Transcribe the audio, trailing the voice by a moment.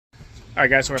All right,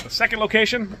 guys, so we're at the second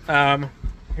location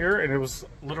here, and it was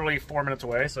literally 4 minutes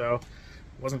away, so it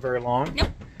wasn't very long. Nope.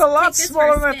 A lot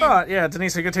smaller than I thought. Yeah,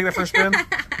 Denise, are you going to take that first spin?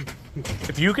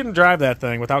 If you can drive that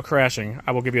thing without crashing,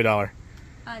 I will give you $1.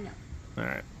 No. All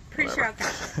right. Pretty sure I'll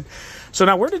crash. So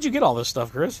now, where did you get all this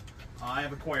stuff, Chris? I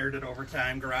have acquired it over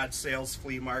time. Garage sales,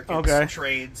 flea markets,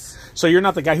 trades. So you're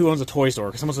not the guy who owns a toy store.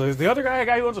 Because someone says, the other guy, a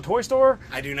guy who owns a toy store?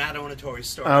 I do not own a toy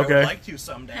store. Okay. I would like to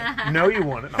someday. No, you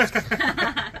wouldn't. No,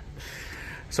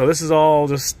 so this is all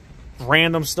just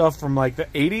random stuff from like the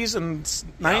 80s and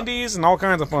 90s and all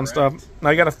kinds of fun stuff.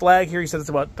 Now you got a flag here. You said it's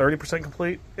about 30%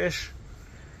 complete-ish?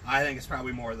 I think it's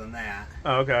probably more than that.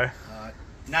 Oh, okay.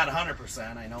 Not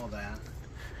 100%, I know that.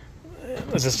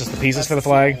 Is this just the pieces for the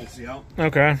flag? Souls, yep.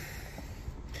 Okay.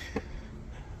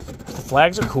 The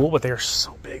flags are cool, but they're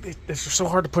so big. They're so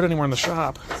hard to put anywhere in the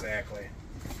shop. Exactly.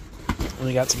 And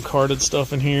we got some carded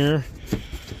stuff in here.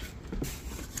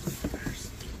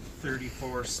 There's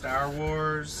 34 Star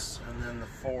Wars, and then the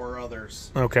 4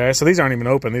 others. Okay, so these aren't even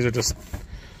open. These are just...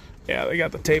 Yeah, they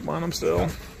got the tape on them still.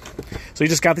 So you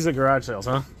just got these at garage sales,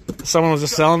 huh? Someone was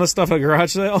just selling this stuff at a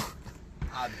garage sale?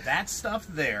 That stuff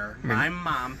there, my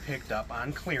mom picked up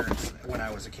on clearance when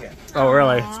I was a kid. Oh,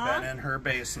 really? It's been in her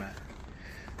basement.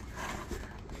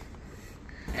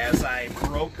 As I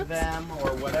broke them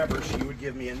or whatever, she would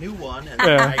give me a new one, and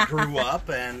I grew up,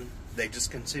 and they just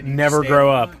continued Never to stay grow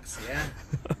in the up. box. Yeah,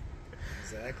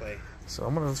 exactly. So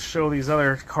I'm going to show these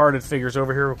other carded figures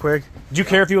over here real quick. Do you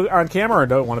care if you're on camera or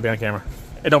don't want to be on camera?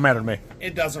 It don't matter to me.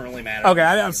 It doesn't really matter. Okay,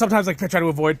 I sometimes I try to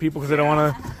avoid people because they don't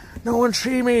want to... No one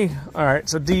see me. All right,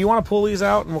 so do you want to pull these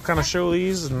out, and we'll kind of show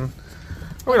these, and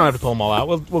we don't have to pull them all out.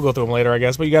 We'll go through them later, I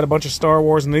guess. But you got a bunch of Star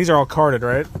Wars, and these are all carded,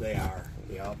 right? They are.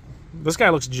 Yep. This guy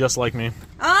looks just like me.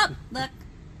 Oh, look.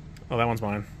 Oh, that one's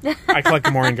mine. I collect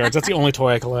the Maureen guards. That's the only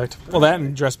toy I collect. Well, that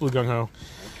and Dress Blue Gung Ho.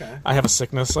 Okay. I have a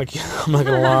sickness. Like I'm not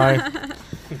gonna lie.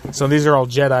 So these are all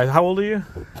Jedi. How old are you?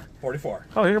 44.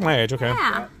 Oh, you're my age. Okay.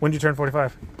 Yeah. When did you turn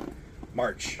 45?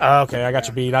 March. Okay, I got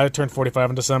you beat. I turned 45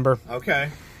 in December.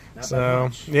 Okay. Not by So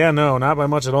much. yeah, no, not by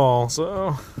much at all.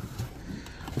 So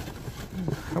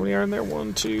how many are in there?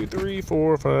 1, 2, 3,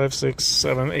 4, 5, 6,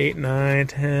 7, 8, 9,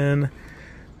 10.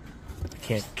 I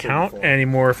can't count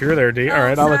anymore if you're there, D. All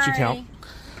right, I'll let you count.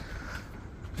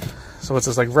 So what's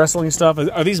this, like wrestling stuff?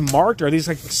 Are these marked? Or are these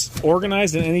like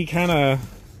organized in any kind of...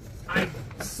 I'm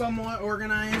somewhat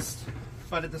organized,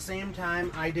 but at the same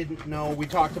time, I didn't know. We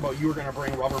talked about you were going to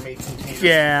bring Rubbermaid containers.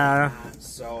 Yeah.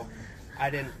 So I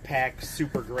didn't pack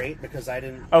super great because I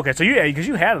didn't... Okay, so because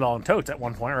you had it all in totes at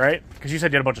one point, right? Because you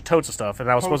said you had a bunch of totes of stuff, and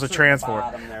I was supposed to transport.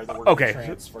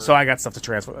 Okay, so I got stuff to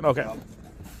transfer. Okay. Yep.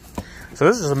 So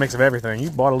this is a mix of everything. You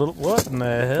bought a little... What in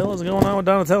the hell is going on with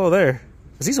Donatello there?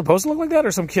 Is he supposed to look like that,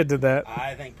 or some kid did that?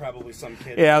 I think probably some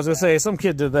kid. Yeah, I was going to say, some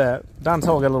kid did that.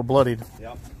 Donatello got a little bloodied.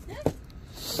 Yep.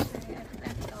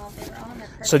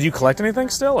 So do you collect anything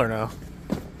still, or no?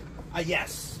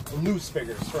 Yes. Loose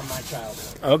figures from my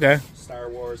childhood. Okay. Star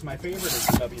Wars. My favorite is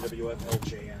WWF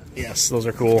LJN. Yes, those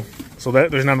are cool. So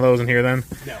there's none of those in here then?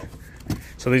 No.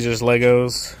 So these are just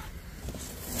Legos.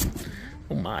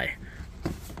 Oh my.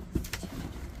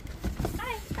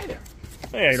 Hi there.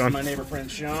 Hey, how you doing? My neighbor friend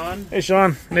Sean. Hey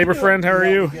Sean, neighbor friend, how are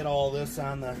you? Get all this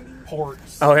on the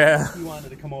ports. Oh yeah. He wanted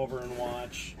to come over and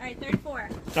watch. All right, 34.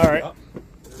 All right. Yep.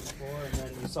 34, and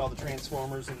then you saw the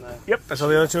Transformers and the... Yep, I saw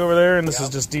the other two over there, and this is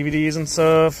just DVDs and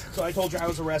stuff. So I told you I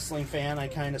was a wrestling fan. I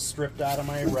kind of stripped out of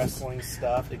my wrestling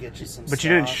stuff to get you some stuff. But you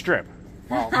didn't strip.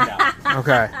 Well, no.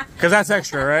 Okay. Because that's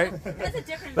extra, right? That's a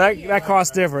different That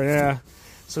costs different, yeah.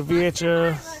 So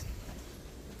VHS.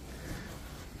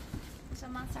 There's a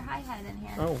Monster High head in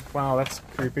here. Oh, wow, that's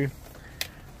creepy.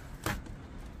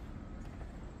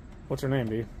 What's her name,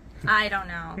 D? I don't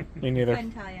know. Me neither.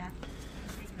 Couldn't tell you.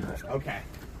 Okay.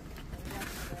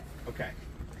 Okay.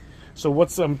 So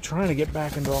I'm trying to get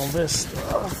back into all this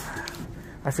stuff.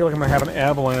 I feel like I'm going to have an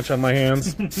avalanche on my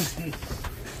hands. You follow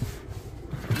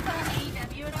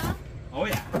AEW at all? Oh,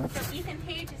 yeah. So Ethan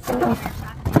Page is sitting there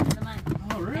talking to the month.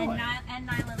 Oh, really? And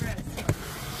Nyla Rose.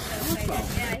 So,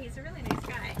 yeah, he's a really nice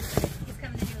guy. He's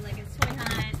coming to do like a toy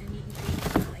hunt and meet and greet and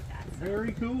stuff like that. So,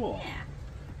 Very cool. yeah.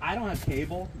 I don't have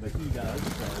cable, but he does,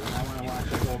 so when I want to watch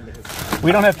it, go over to his house.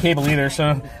 We don't have cable either,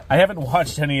 so I haven't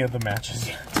watched any of the matches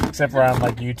yet, except for on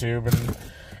like YouTube and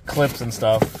clips and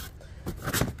stuff.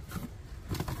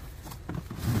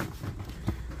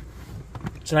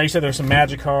 So now you said there's some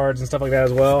magic cards and stuff like that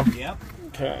as well? Yep.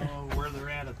 Okay. Where they're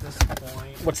at this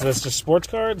point. What's this, just sports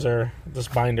cards or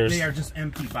just binders? They are just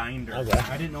empty binders. Okay.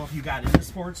 I didn't know if you got into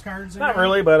sports cards or Not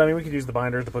really, but I mean, we could use the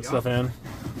binders to put stuff in.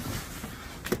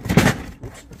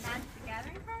 Magic the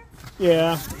Gathering cards?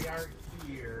 Yeah. They are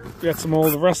here. We got some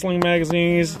old wrestling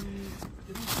magazines.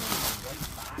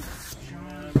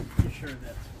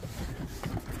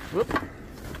 Whoop.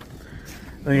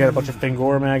 Then you got a bunch of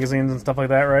Fingora magazines and stuff like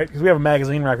that, right? Because we have a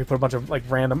magazine rack. We put a bunch of like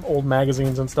random old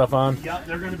magazines and stuff on. Yep,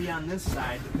 they're going to be on this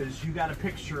side because you got a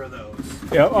picture of those.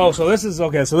 Yeah. Oh, so this is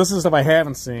okay. So this is stuff I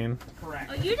haven't seen.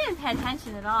 Correct. Oh, you didn't pay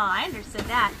attention at all. I understood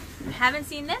that. You haven't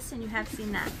seen this, and you have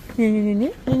seen that.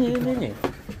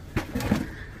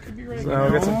 So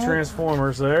we got some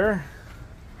Transformers there.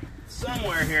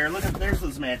 Somewhere here, look at there's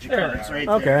those magic cards right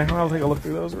there. Okay, I'll take a look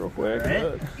through those real quick.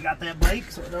 Right. You got that bike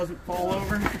so it doesn't fall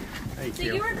over. Thank So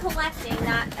you were collecting,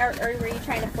 not, or were you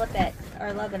trying to flip it, or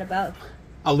a little bit of both?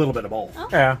 A little bit of both. Oh.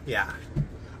 Yeah. Yeah.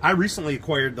 I recently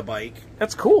acquired the bike.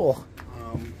 That's cool.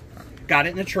 Got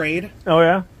it in a trade. Oh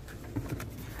yeah.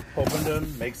 Hoping to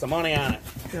make some money on it.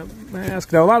 Yeah,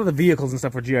 mask. Now a lot of the vehicles and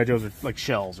stuff for GI Joes are like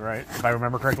shells, right? If I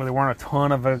remember correctly, there weren't a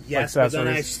ton of yes, accessories. but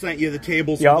then I sent you the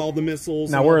tables Yep. with all the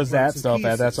missiles. Now where is that stuff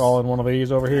at? That's all in one of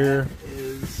these over here.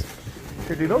 Is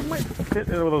Here, dude, those might fit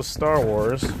in with those Star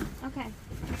Wars. Okay.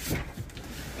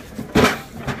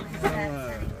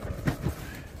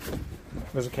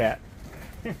 There's a cat.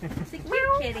 It's a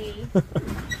cute kitty.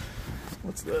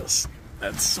 What's this?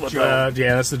 That's what the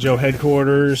yeah, that's the Joe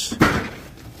headquarters.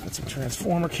 Got some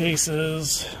Transformer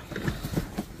cases.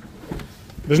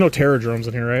 There's no Terradromes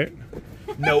in here, right?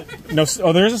 nope. No.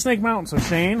 Oh, there's a Snake Mountain. So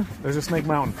Shane, there's a Snake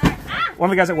Mountain. One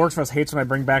of the guys that works for us hates when I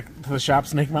bring back to the shop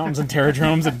Snake Mountains and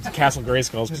Terradromes and Castle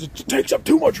Grayskulls because it takes up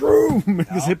too much room.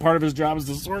 Because part of his job is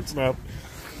to sort stuff.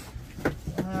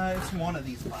 It's one of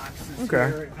these boxes. Okay.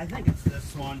 Here. I think it's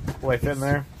this one. Will they fit in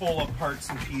there? Full of parts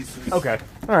and pieces. Okay.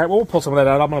 All right. Well, we'll pull some of that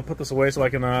out. I'm going to put this away so I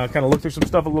can kind of look through some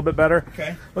stuff a little bit better.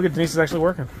 Okay. Look at Denise is actually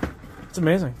working. It's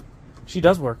amazing. She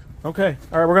does work. Okay.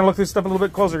 All right. We're going to look through stuff a little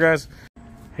bit closer, guys.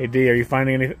 Hey, D, are you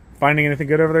finding anything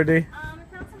good over there, D? I found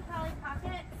some Polly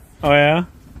Pockets. Oh, yeah?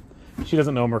 She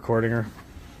doesn't know I'm recording her.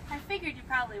 I figured you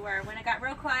probably were. When it got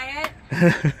real quiet,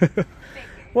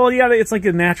 Well, yeah, it's like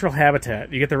a natural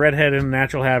habitat. You get the redhead in a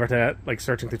natural habitat, like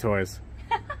searching through toys.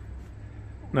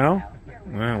 No?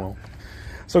 Well.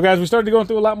 So, guys, we started going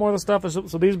through a lot more of the stuff.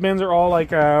 So these bins are all like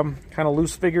kind of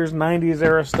loose figures, 90s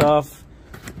era stuff.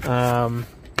 Some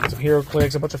Hero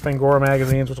Clicks, a bunch of Fangora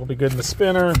magazines, which will be good in the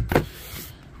spinner.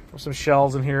 Some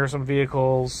shells in here, some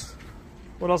vehicles.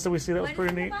 What else did we see that was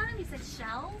pretty neat? You said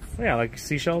shells? Yeah, like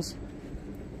seashells.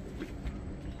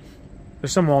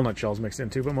 There's some walnut shells mixed in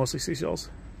too, but mostly seashells.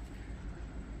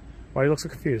 Why do you look so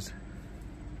confused?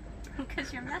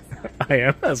 Because you're messing with me. I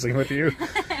am messing with you.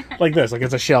 Like this, like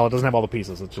it's a shell. It doesn't have all the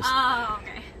pieces. It's just. Oh,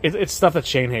 okay. It's stuff that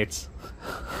Shane hates.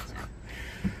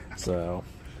 So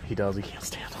he can't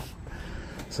stand them.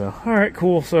 So all right,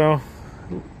 cool. So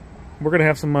we're gonna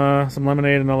have some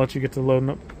lemonade, and I'll let you get to loading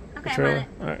up the Okay, trailer. I'm on it.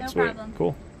 All right, No sweet, problem.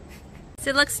 cool. Does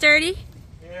it look sturdy?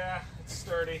 Yeah, it's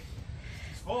sturdy.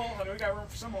 It's full. I mean, we got room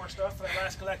for some more stuff for that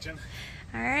last collection.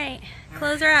 All right.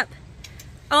 Close her up.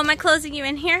 Oh, am I closing you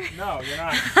in here? No, you're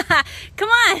not. Come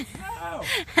on. No.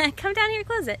 Come down here and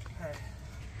close it.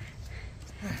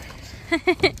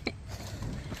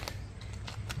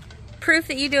 Proof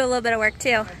that you do a little bit of work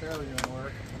too. Barely gonna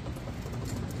work.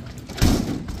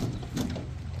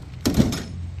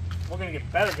 We're gonna get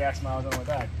better gas mileage on the way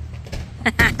back.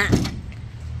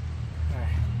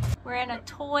 We're in a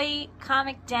toy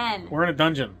comic den. We're in a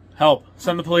dungeon. Help.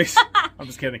 Send the police. I'm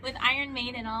just kidding. With Iron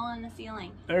Maiden all on the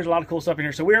ceiling. There's a lot of cool stuff in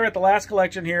here. So we are at the last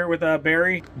collection here with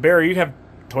Barry. Barry, you'd have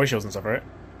toy shows and stuff, right?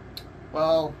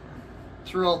 Well,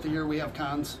 throughout the year we have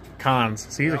cons. Cons.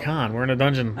 See, he's a con. We're in a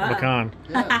dungeon of a con.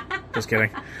 Yeah, Just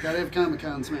kidding. gotta have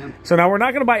Comic-Cons, man. So now we're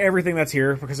not going to buy everything that's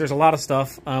here because there's a lot of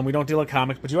stuff. We don't deal with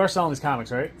comics, but you are selling these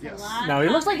comics, right? Yes. Now, it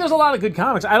looks like there's a lot of good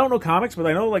comics. I don't know comics, but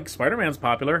I know, like, Spider-Man's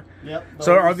popular. Yep.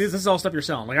 So are these, this is all stuff you're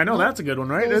selling? Like, I know that's a good one,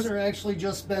 right? Those are actually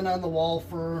just been on the wall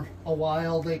for a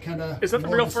while. They kind of... Is that the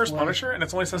real first Punisher? And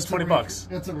it only says 20 bucks.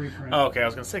 It's a reprint. Oh, okay, I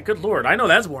was going to say, good lord, I know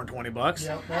that's more than 20 bucks.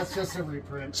 Yep, that's just a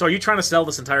reprint. So are you trying to sell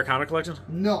this entire comic collection?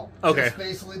 No. Okay. Just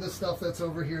basically the stuff that's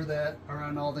over here that are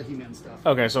on all the He-Man stuff.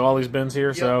 Okay, so all these bins here.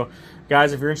 Yep. So,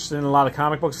 guys, if you're interested in a lot of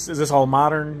comic books, is this all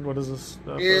modern? What is this?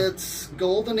 It's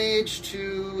Golden Age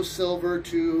to Silver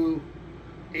to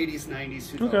 80s, 90s,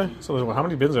 2000s. Okay, so there's, how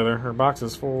many bins are there? Or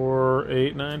boxes? 4,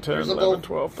 8, 9, 10, There's 11,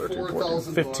 12, 13, 14,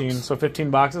 4,000 15. books. So 15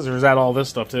 boxes, or is that all this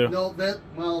stuff too? No,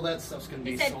 that stuff's going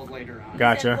to be sold later on.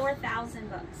 Gotcha. 4,000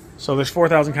 books. So there's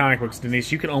 4,000 comic books,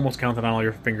 Denise. You can almost count it on all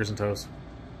your fingers and toes.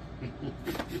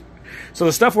 So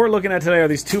the stuff we're looking at today are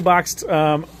these 2-boxed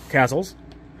castles.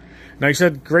 Now you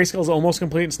said Grayskull's almost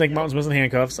complete and Snake Mountain's missing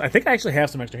handcuffs. I think I actually have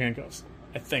some extra handcuffs.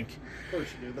 I think. Of course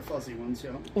you do, the fuzzy ones,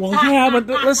 yeah. Well, yeah, but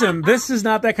listen, this is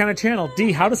not that kind of channel.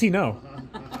 D, how does he know?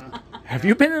 Have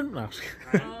you been in? No.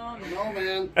 No,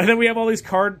 man. And then we have all these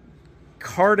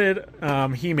carded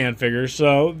He-Man figures.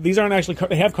 So these aren't actually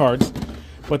they have cards,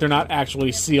 but they're not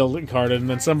actually sealed and carded. And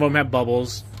then some of them have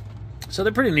bubbles. So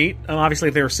they're pretty neat. Obviously,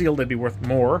 if they were sealed, they'd be worth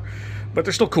more. But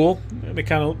they're still cool. They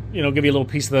kind of, you know, give you a little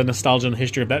piece of the nostalgia and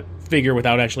history of that figure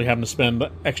without actually having to spend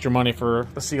extra money for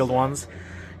the sealed ones.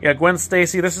 Yeah, Gwen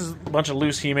Stacy. This is a bunch of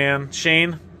loose He-Man.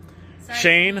 Shane,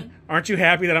 aren't you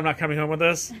happy that I'm not coming home with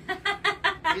this?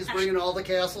 He's bringing all the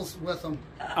castles with him.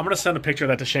 I'm going to send a picture of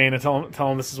that to Shane and tell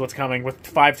him this is what's coming with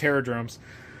 5 Terradromes.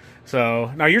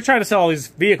 So, now you're trying to sell all these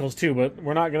vehicles too, but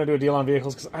we're not going to do a deal on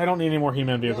vehicles because I don't need any more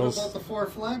He-Man vehicles. What about the 4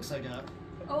 flags I got?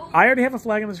 Oh. I already have a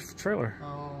flag in this trailer.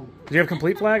 Oh. Do you have a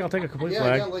complete flag? I'll take a complete flag.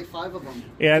 Yeah, I got like 5 of them.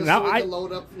 Yeah, just now so we can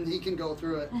load up and he can go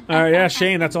through it. All right, yeah,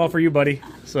 Shane, that's all for you, buddy.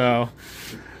 So,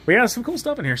 we got some cool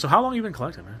stuff in here. So, how long have you been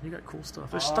collecting, man? You got cool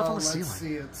stuff. There's stuff on the ceiling. Let's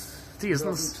see, it's See,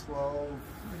 isn't this 12,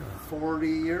 40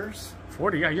 years.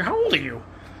 40? Yeah, how old are you?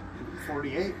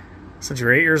 48. Since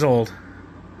you're 8 years old.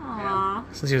 Aww.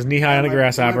 Since he was knee-high on a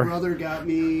grasshopper. My brother got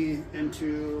me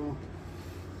into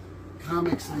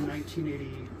comics in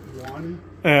 1981,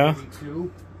 Yeah.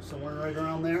 82, somewhere right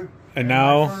around there. And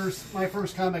now... My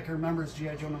first comic I remember is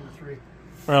G.I. Joe #3.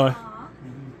 Really? Aww.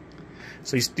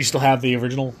 So you still have the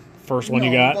original first one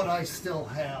you got? But I still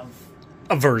have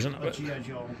A version of a it. G.I.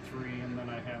 Joe 3, and then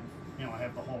I have, I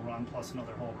have the whole run plus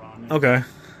another whole run. Okay.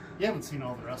 You haven't seen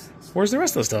all the rest of this. Where's the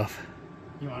rest of the stuff?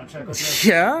 You want to check out this?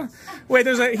 Yeah? Wait,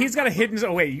 he's got a hidden...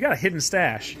 Oh, wait, you got a hidden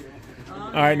stash.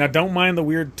 All right, now don't mind the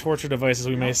weird torture devices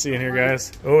we may see in here,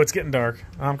 guys. Oh, it's getting dark.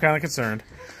 I'm kind of concerned.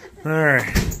 All right.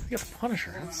 You got the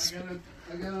Punisher. I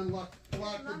gotta unlock the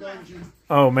dungeon.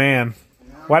 Oh, man.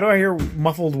 Why do I hear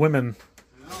muffled women?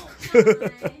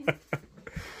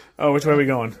 Oh, which way are we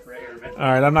going? All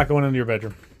right, I'm not going into your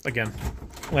bedroom. Again.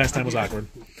 Last time was awkward.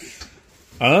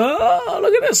 Oh,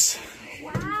 look at this.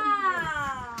 Wow.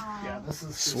 Yeah, this is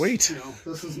just, Sweet.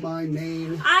 This is my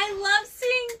main. I love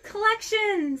seeing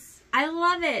collections. I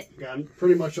love it. Got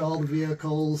pretty much all the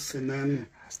vehicles, and then.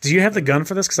 Do you have the gun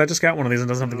for this? Because I just got one of these and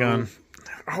doesn't have the gun.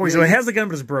 Oh, so it has the gun,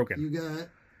 but it's broken. You got.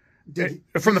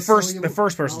 From the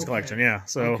first person's collection, yeah.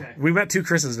 So we met 2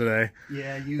 Chris's today.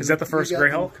 Yeah, is that the first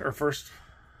Grey Hulk or first?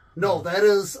 No, that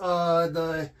is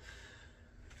that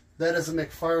is a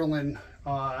McFarlane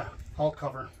Hulk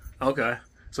cover. Okay,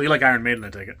 so you like Iron Maiden, I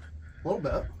take it. A little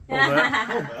bit. A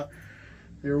little bit.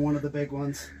 They were one of the big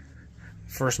ones.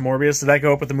 First Morbius, did that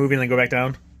go up with the movie and then go back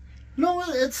down? No,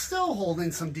 it's still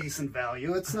holding some decent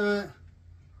value. It's not.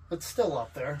 It's still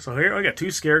up there. So here I got 2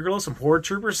 Scareglows, some Horde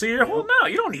Troopers. See, hold no,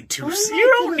 you don't need 2.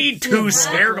 You don't need 2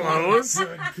 Scareglows.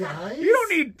 You don't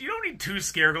need 2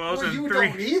 Scareglows Well, and you 3.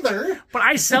 don't either. But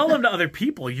I sell them to other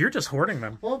people. You're just hoarding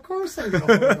them. Well, of course I don't.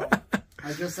 Them.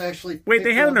 I just actually. Wait,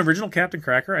 they had an original Captain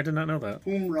Cracker? I did not know that.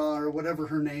 Umrah or whatever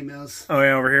her name is. Oh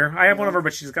yeah, over here. I have one of her,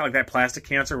 but she's got like that plastic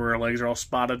cancer where her legs are all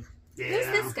spotted. Who's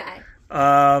this guy?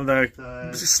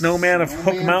 The snowman of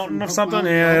Hook Mountain or something.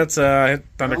 Yeah, it's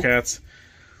Thundercats.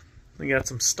 We got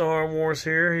some Star Wars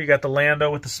here. You got the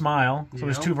Lando with the smile. So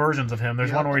there's 2 versions of him.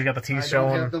 There's one where he's got the teeth showing.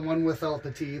 I don't have the one without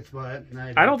the teeth, but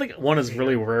I don't think one is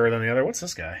really rarer than the other. What's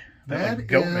this guy? That like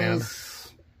Goat Man.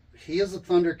 He is a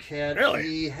Thundercat. Really?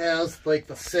 He has like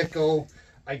the sickle.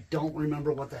 I don't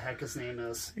remember what the heck his name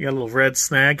is. You got a little red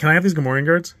snag. Can I have these Gamorrean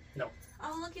guards? No.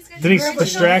 Oh, look, he's got. Then he's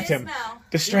distract him.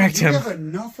 Distract him. You have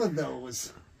enough of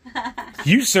those.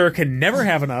 You, sir, can never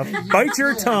have enough. Bite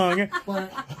your tongue.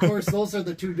 But, of course, those are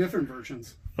the 2 different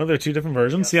versions. Oh, there are 2 different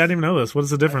versions? Yes. See, I didn't even know this. What is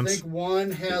the difference? I think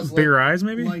one has bigger eyes,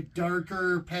 maybe? Like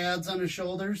darker pads on his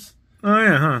shoulders. Oh,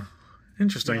 yeah, huh.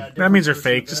 Interesting. Yeah, that means they're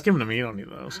fake. Just give them to me. You don't need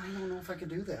those. I don't know if I could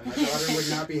do that. My daughter would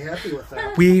not be happy with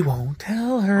that. We won't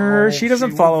tell her. She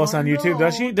doesn't follow us on YouTube,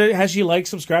 does she? Has she, like,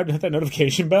 subscribed and hit that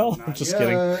notification bell? I'm just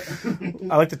kidding.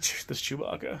 I like this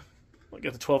Chewbacca.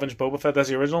 Get the 12-inch Boba Fett. That's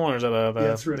the original one, or is that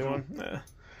the new one? Yeah.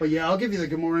 But yeah, I'll give you the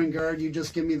Gamorrean guard. You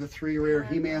just give me the 3 rare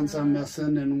He-Mans I'm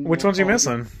missing. And which ones are you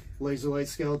missing? Laser Light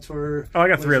Skeletor. Oh, I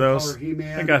got 3 of those.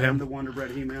 I got him. And the Wonder Bread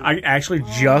He-Man. I actually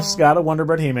just got a Wonder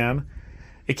Bread He-Man.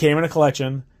 It came in a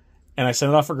collection, and I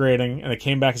sent it off for grading, and it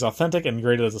came back as authentic and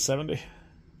graded as a 70.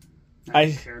 I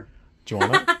don't care. Do you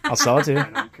want it? I'll sell it to you. I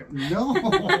don't care. No. Do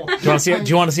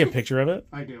you want to see a picture of it?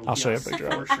 I do. I'll show you a picture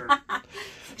of it. For sure.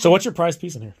 So what's your prize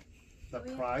piece in here? The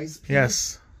prize piece?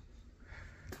 Yes.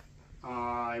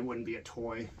 It wouldn't be a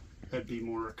toy. That'd be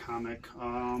more a comic.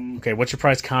 Okay, what's your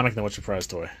prize comic, then what's your prize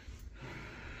toy?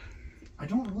 I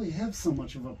don't really have so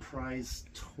much of a prize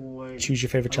toy. Choose your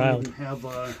favorite child.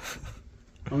 I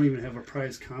don't even have a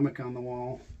prize comic on the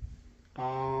wall.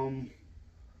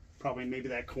 Probably maybe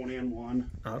that Conan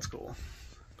one. Oh, that's cool.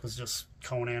 was just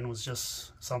Conan was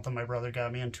just something my brother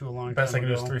got me into a long Best I time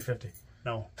can do ago. is $350.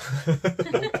 No.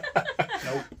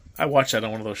 Nope. I watched that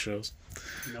on one of those shows.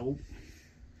 Nope.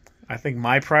 I think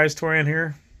my prize toy in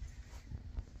here,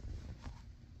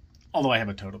 although I have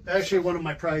a totem. Actually, one of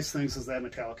my prize things is that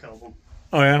metallic album.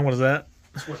 Oh yeah, what is that?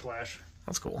 It's Whiplash.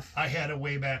 That's cool. I had it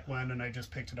way back when, and I just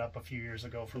picked it up a few years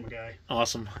ago from a guy.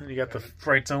 Awesome. And you got the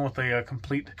Fright Zone with the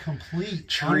complete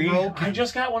tree. Unbroken. I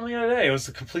just got one the other day. It was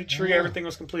the complete tree. Yeah. Everything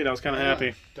was complete. I was kind of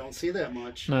happy. Don't see that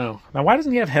much. No. Now, why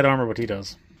doesn't he have head armor, what he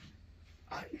does?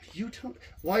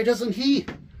 Why doesn't he?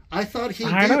 I thought he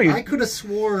I did. know, I could have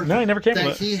swore No, he never came that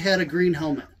with it. he had a green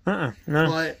helmet. No.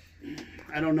 But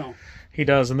I don't know. He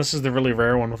does, and this is the really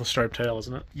rare one with a striped tail,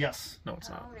 isn't it? Yes. No, it's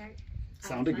not. Oh, right.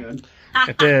 Sounded good.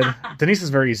 It did. Denise is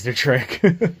very easy to trick.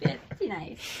 Pretty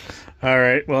nice. All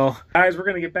right, well, guys, we're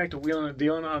going to get back to wheeling and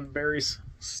dealing on Barry's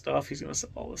stuff. He's going to sell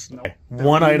all this stuff. No.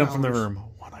 One item from the room.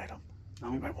 One item.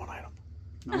 No. Buy one item.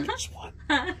 No. Just one.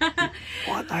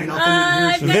 One item.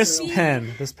 Nothing in here. This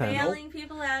pen. This pen. Bailing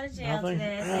people out of jail Nothing?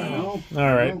 today. No.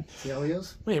 All right. No. See how he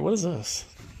is? Wait, what is this?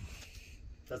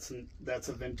 That's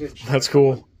a vintage. That's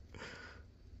cool.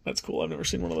 That's cool. I've never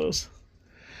seen one of those.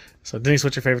 So, Denise,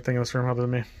 what's your favorite thing in this room other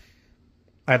than me?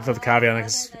 I had to throw the caveat on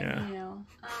it. Yeah.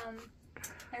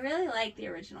 I really like the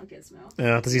original Gizmo.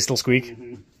 Yeah. Does he still squeak?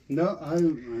 Mm-hmm. No, I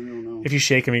don't know. If you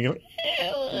shake him, you go. I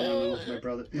don't know. My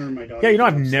brother or my daughter. Yeah, you know,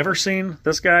 I've never seen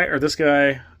this guy or this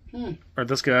guy or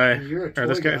this guy You're a or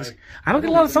this toy guy. guy. I don't get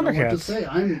a lot of even know what to Thundercats. say.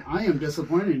 I am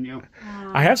disappointed in you.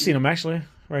 I have seen him actually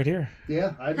right here.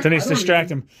 Yeah. Denise,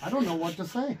 distract him. I don't know what to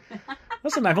say.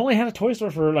 Listen, I've only had a toy store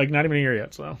for like not even a year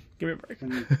yet, so give me a break.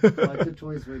 I like the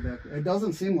toys way back. It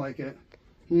doesn't seem like it.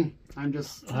 I'm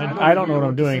just. I don't know what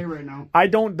I'm to doing. say right now. I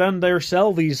don't then there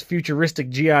sell these futuristic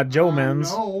G.I. Joe men's.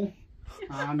 No.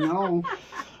 No.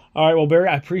 All right, well, Barry,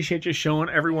 I appreciate you showing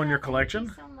everyone your collection.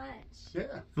 Thank you so much.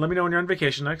 Yeah. Let me know when you're on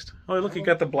vacation next. Oh, look, you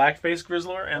got the black-faced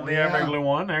Grizzler and the yeah. regular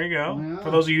one. There you go. Yeah.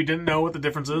 For those of you who didn't know what the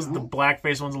difference is, the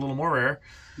black-faced one's a little more rare.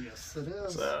 Yes, it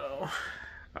is. So,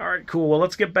 all right, cool. Well,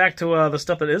 let's get back to the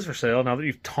stuff that is for sale now that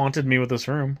you've taunted me with this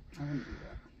room. I wouldn't do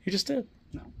that. You just did.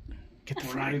 No. Get the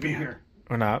We're frying not even pan. here.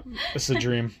 Or not. This is a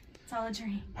dream. It's all a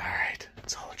dream. All right.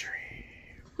 It's all a dream.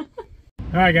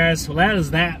 All right, guys. Well, that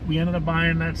is that. We ended up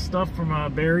buying that stuff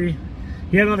from Barry.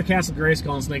 He had another Castle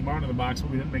Grayskull and Snake Barn in the box,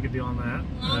 but we didn't make a deal on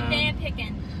that. Long day of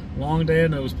picking. Long day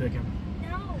of nose picking.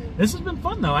 No. This has been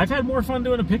fun, though. I've had more fun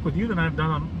doing a pick with you than I've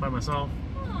done by myself.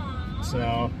 Aww.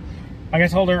 So, like I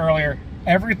told her earlier,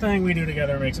 everything we do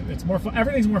together it's more fun.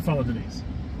 Everything's more fun with Denise.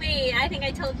 Wait, I think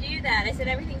I told you that. I said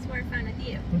everything's more fun with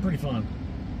you. It's been pretty fun.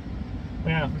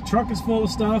 Yeah, the truck is full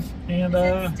of stuff, and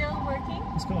Is it still working?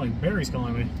 he's calling. Barry's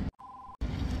calling me.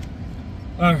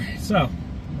 All right, so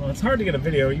well, it's hard to get a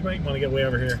video. You might want to get way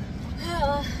over here.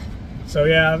 Oh. So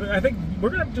yeah, I think we're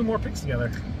gonna have to do more picks together.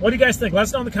 What do you guys think? Let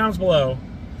us know in the comments below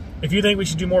if you think we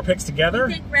should do more picks together.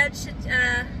 I think Red should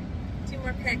do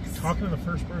more picks. Talking in the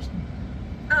first person.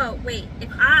 Oh, wait.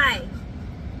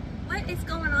 What is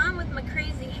going on with my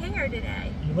crazy hair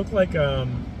today? You look like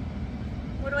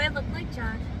What do I look like,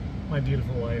 John? my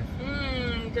beautiful wife.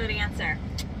 Good answer.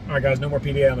 All right, guys, no more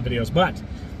PDA on the videos, but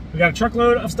we got a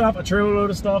truckload of stuff, a trailer load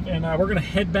of stuff, and we're gonna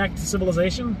head back to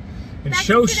Civilization and Back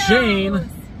show to Shane those.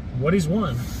 what he's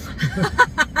won.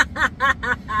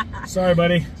 Sorry,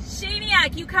 buddy.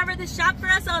 Shaniac, you covered the shop for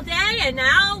us all day, and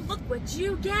now look what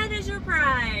you get as your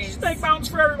prize. Snake Mountains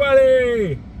for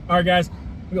everybody. All right, guys,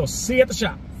 we'll see you at the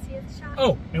shop. See you at the shop.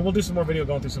 Oh, and we'll do some more video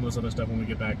going through some of this other stuff when we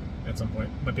get back at some point.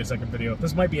 Might be a second video.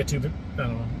 This might be a I don't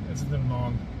know. It's been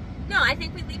long. No, I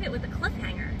think we leave it with a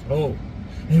cliffhanger. Oh,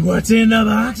 and what's in the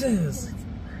boxes?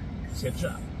 See you at the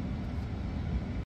shop.